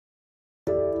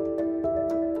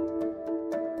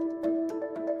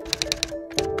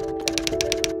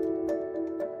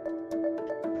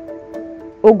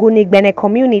Ogunigbene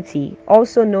community,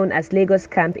 also known as Lagos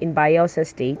Camp in Bayelsa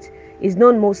State, is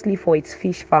known mostly for its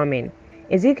fish farming.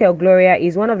 Ezekiel Gloria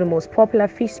is one of the most popular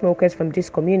fish smokers from this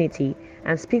community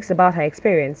and speaks about her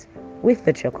experience with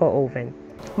the Chorkor Oven.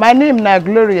 My name is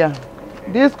Gloria.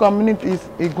 This community is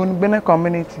a Ogunigbene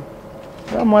community.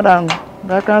 More than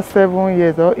 7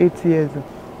 years or 8 years.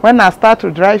 When I start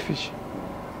to dry fish,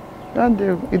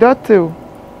 you don't tell.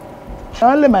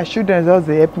 Only my children just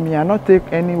help me. I not take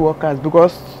any workers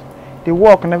because the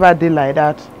work never did like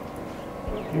that.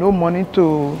 No money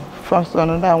to first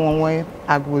another one when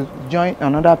I will join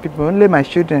another people. Only my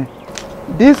children.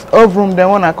 This oven, the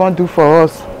one I can't do for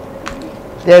us.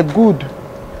 They're good.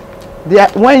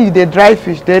 When they dry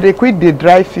fish, they quit the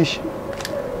dry fish,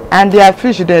 and their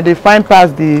fish they find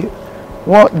past the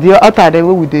other the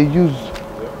way they use.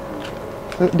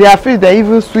 So their fish they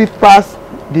even sweet past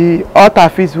the other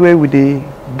fish where they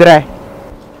dry.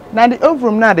 Now the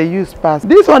oven now they use past.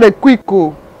 This one they quick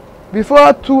go.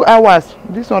 Before 2 hours,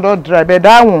 this one don't dry, but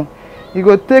that one it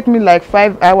go take me like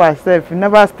 5 hours. If it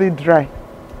never stay dry,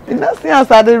 you know see as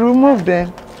I they remove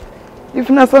them. If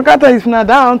na some kind if na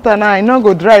that hunter now, I not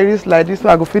go dry this like this, so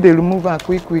I go feel they remove and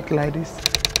quick like this.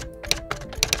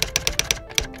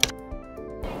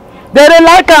 They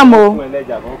like am o.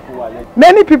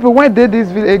 Many people when they this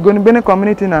Ogunigbene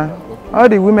community now, all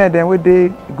the women then when they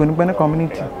Ogunigbene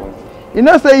community. You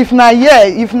know, say if na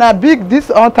if na big this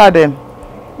hunter them,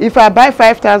 if I buy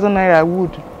 5,000 naira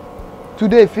wood,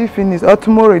 today it finish or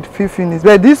tomorrow it finish.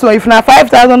 But this one, if na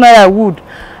 5,000 naira wood,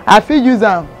 I feel use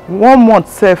am 1 month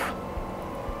safe.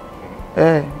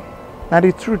 Now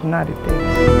the truth, not the thing.